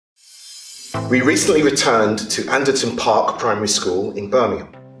We recently returned to Anderton Park Primary School in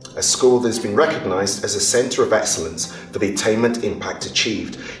Birmingham, a school that has been recognised as a centre of excellence for the attainment impact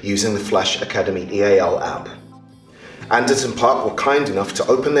achieved using the FlashAcademy EAL app. Anderton Park were kind enough to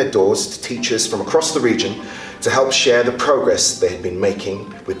open their doors to teachers from across the region to help share the progress they had been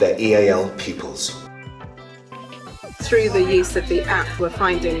making with their EAL pupils. Through the use of the app, we're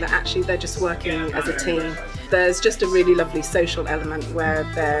finding that actually they're just working as a team. There's just a really lovely social element where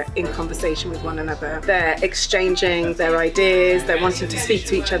they're in conversation with one another. They're exchanging their ideas, they're wanting to speak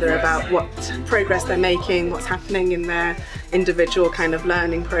to each other about what progress they're making, what's happening in their individual kind of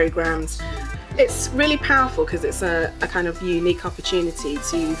learning programs. It's really powerful because it's a kind of unique opportunity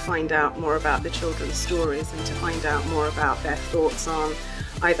to find out more about the children's stories and to find out more about their thoughts on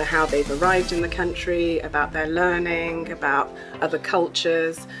either how they've arrived in the country, about their learning, about other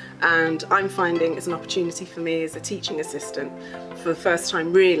cultures. And I'm finding it's an opportunity for me as a teaching assistant for the first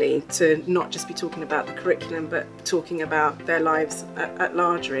time really to not just be talking about the curriculum but talking about their lives at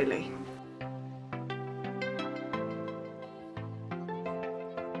large really.